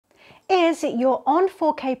Is your on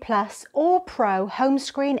 4K Plus or Pro home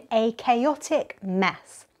screen a chaotic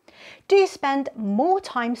mess? Do you spend more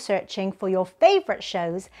time searching for your favourite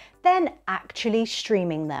shows than actually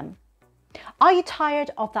streaming them? Are you tired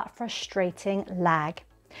of that frustrating lag?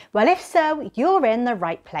 Well, if so, you're in the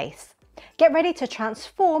right place. Get ready to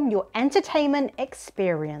transform your entertainment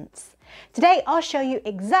experience. Today, I'll show you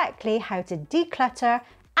exactly how to declutter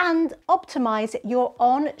and optimize your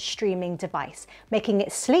on-streaming device, making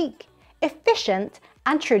it sleek, efficient,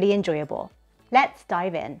 and truly enjoyable. Let's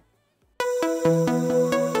dive in.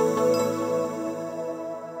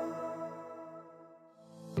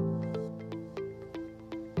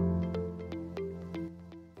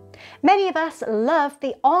 Many of us love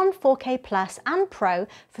the on 4K Plus and Pro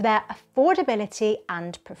for their affordability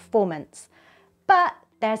and performance, but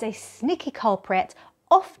there's a sneaky culprit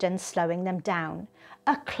often slowing them down: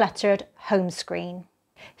 a cluttered home screen.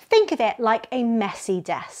 Think of it like a messy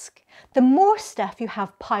desk. The more stuff you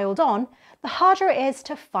have piled on, the harder it is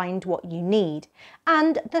to find what you need,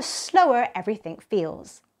 and the slower everything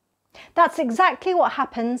feels. That's exactly what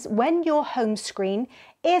happens when your home screen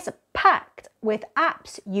is packed with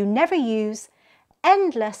apps you never use,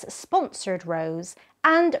 endless sponsored rows,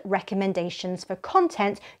 and recommendations for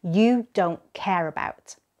content you don't care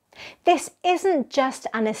about. This isn't just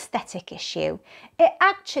an aesthetic issue, it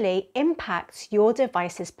actually impacts your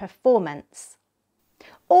device's performance.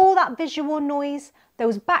 All that visual noise,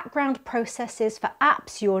 those background processes for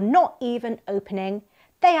apps you're not even opening,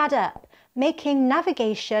 they add up, making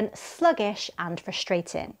navigation sluggish and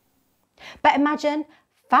frustrating. But imagine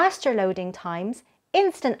faster loading times,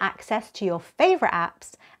 instant access to your favourite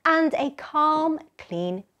apps, and a calm,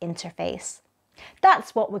 clean interface.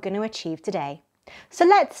 That's what we're going to achieve today. So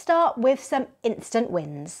let's start with some instant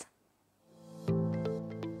wins.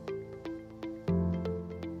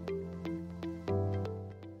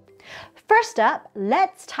 First up,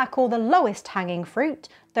 let's tackle the lowest hanging fruit,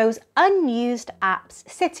 those unused apps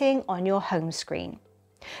sitting on your home screen.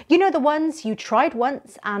 You know, the ones you tried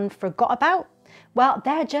once and forgot about? Well,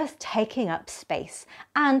 they're just taking up space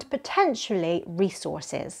and potentially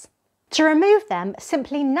resources. To remove them,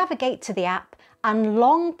 simply navigate to the app and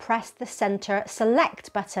long press the center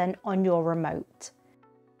select button on your remote.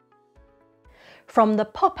 From the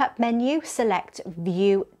pop-up menu, select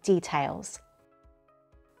View Details.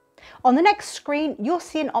 On the next screen, you'll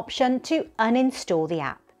see an option to uninstall the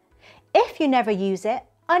app. If you never use it,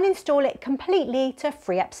 uninstall it completely to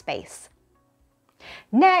free up space.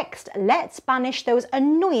 Next, let's banish those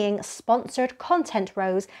annoying sponsored content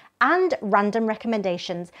rows and random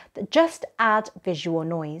recommendations that just add visual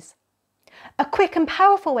noise. A quick and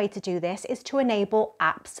powerful way to do this is to enable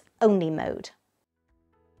Apps Only mode.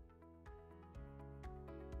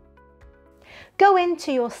 Go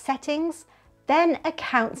into your settings, then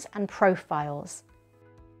Accounts and Profiles.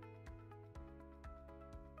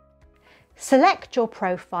 Select your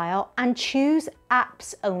profile and choose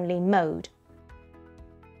Apps Only mode.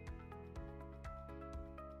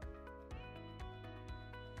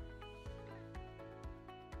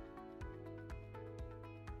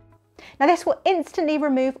 Now this will instantly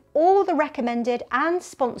remove all the recommended and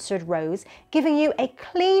sponsored rows, giving you a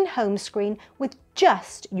clean home screen with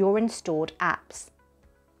just your installed apps.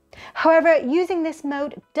 However, using this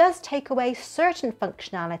mode does take away certain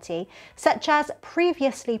functionality, such as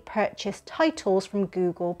previously purchased titles from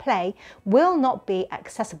Google Play will not be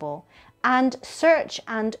accessible, and Search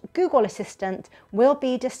and Google Assistant will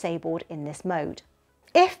be disabled in this mode.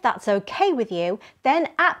 If that's okay with you, then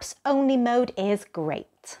Apps Only mode is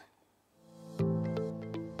great.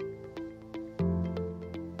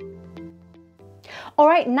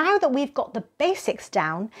 Alright, now that we've got the basics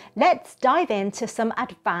down, let's dive into some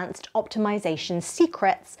advanced optimization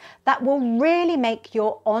secrets that will really make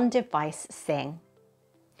your on-device sing.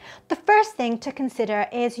 The first thing to consider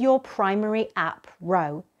is your primary app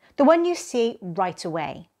row, the one you see right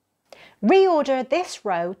away. Reorder this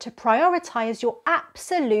row to prioritize your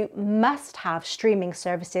absolute must-have streaming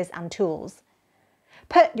services and tools.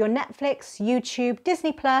 Put your Netflix, YouTube,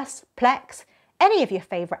 Disney+, Plex, any of your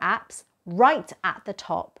favourite apps right at the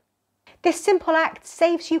top. This simple act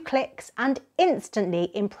saves you clicks and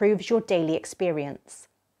instantly improves your daily experience.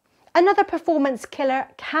 Another performance killer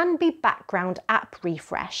can be background app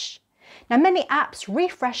refresh. Now, many apps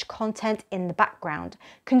refresh content in the background,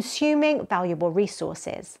 consuming valuable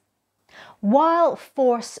resources. While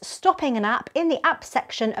force stopping an app in the app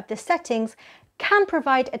section of the settings can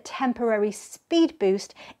provide a temporary speed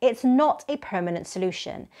boost, it's not a permanent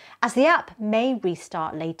solution, as the app may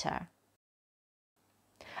restart later.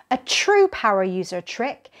 A true power user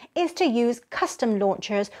trick is to use custom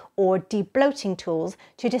launchers or debloating tools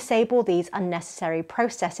to disable these unnecessary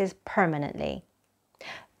processes permanently.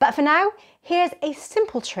 But for now, here's a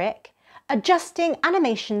simple trick: adjusting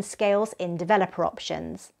animation scales in developer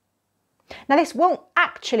options. Now, this won't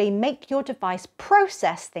actually make your device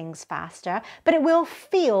process things faster, but it will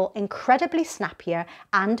feel incredibly snappier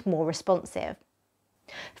and more responsive.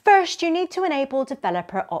 First, you need to enable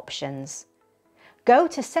developer options. Go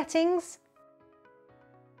to Settings,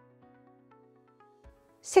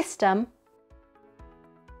 System,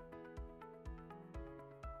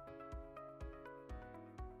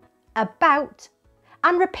 About,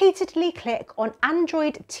 and repeatedly click on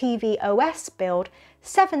Android TV OS build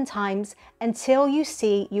 7 times until you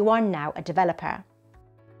see you are now a developer.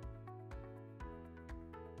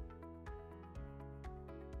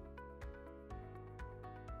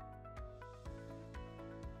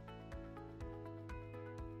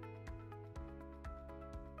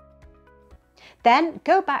 Then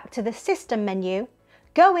go back to the System menu,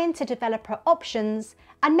 go into Developer Options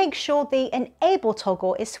and make sure the Enable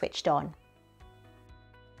toggle is switched on.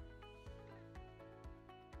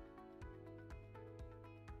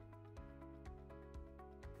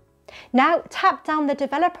 Now tap down the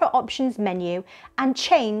Developer Options menu and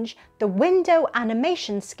change the Window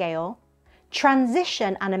Animation Scale,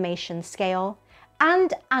 Transition Animation Scale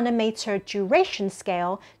and Animator Duration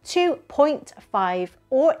Scale to 0.5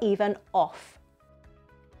 or even off.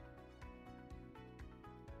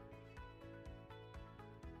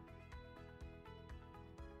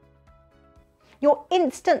 You'll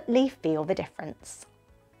instantly feel the difference.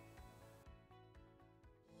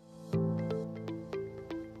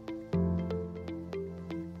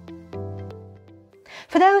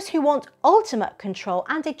 For those who want ultimate control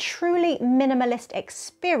and a truly minimalist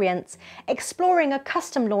experience, exploring a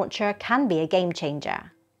custom launcher can be a game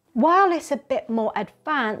changer. While it's a bit more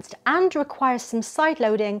advanced and requires some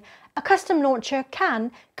sideloading, a custom launcher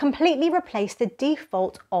can completely replace the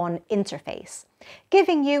default on interface,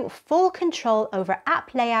 giving you full control over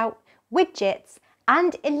app layout, widgets,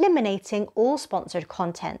 and eliminating all sponsored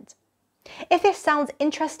content. If this sounds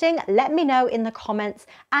interesting, let me know in the comments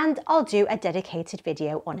and I'll do a dedicated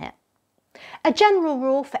video on it. A general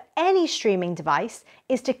rule for any streaming device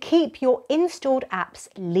is to keep your installed apps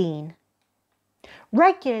lean.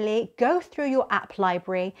 Regularly go through your app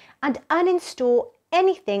library and uninstall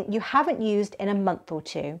anything you haven't used in a month or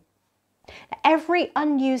two. Every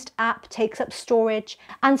unused app takes up storage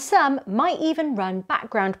and some might even run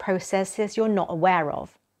background processes you're not aware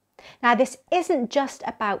of. Now, this isn't just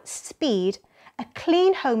about speed. A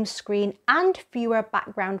clean home screen and fewer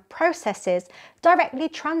background processes directly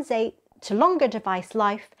translate to longer device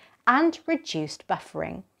life and reduced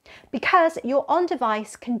buffering, because your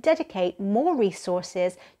on-device can dedicate more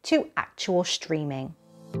resources to actual streaming.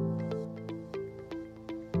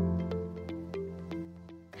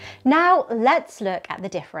 Now let's look at the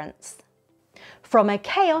difference. From a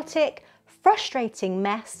chaotic, frustrating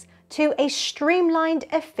mess to a streamlined,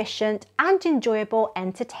 efficient and enjoyable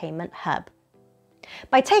entertainment hub.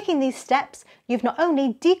 By taking these steps, you've not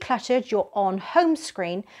only decluttered your on-home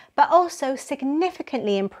screen, but also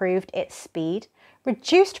significantly improved its speed,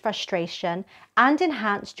 reduced frustration and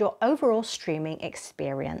enhanced your overall streaming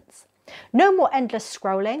experience. No more endless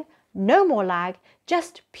scrolling, no more lag,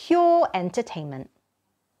 just pure entertainment.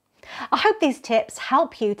 I hope these tips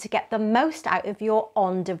help you to get the most out of your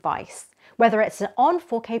on-device, whether it's an on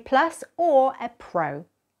 4K Plus or a Pro.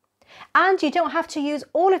 And you don't have to use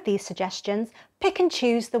all of these suggestions, pick and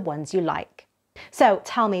choose the ones you like. So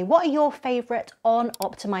tell me, what are your favourite on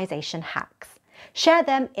optimization hacks? Share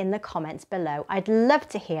them in the comments below, I'd love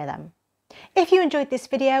to hear them. If you enjoyed this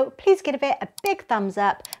video, please give it a big thumbs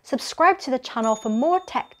up, subscribe to the channel for more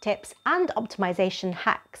tech tips and optimization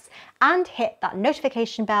hacks, and hit that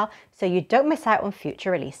notification bell so you don't miss out on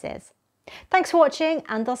future releases. Thanks for watching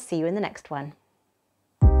and I'll see you in the next one.